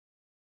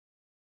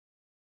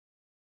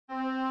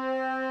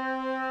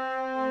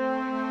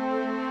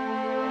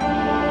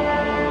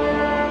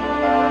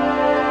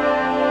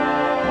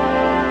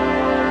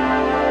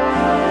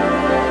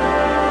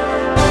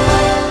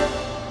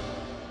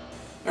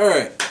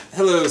Alright,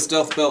 hello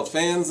Stealth Belt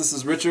fans, this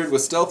is Richard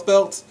with Stealth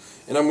Belt,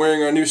 and I'm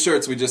wearing our new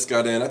shirts we just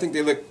got in. I think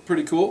they look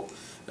pretty cool.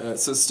 It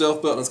says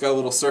Stealth Belt and it's got a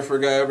little surfer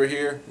guy over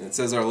here, and it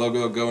says our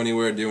logo, go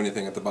anywhere, do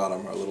anything at the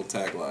bottom, our little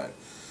tagline.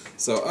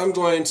 So I'm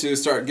going to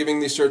start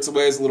giving these shirts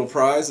away as a little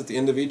prize at the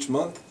end of each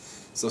month.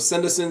 So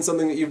send us in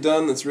something that you've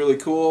done that's really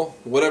cool,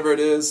 whatever it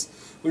is.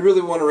 We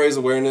really want to raise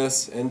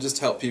awareness and just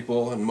help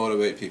people and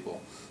motivate people.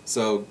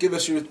 So give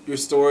us your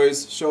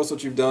stories, show us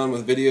what you've done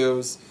with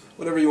videos,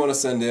 whatever you want to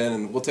send in,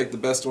 and we'll take the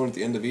best one at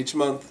the end of each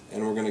month,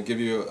 and we're going to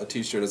give you a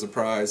t-shirt as a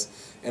prize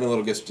and a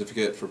little gift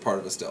certificate for part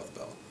of a Stealth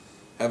Belt.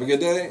 Have a good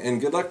day, and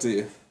good luck to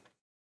you.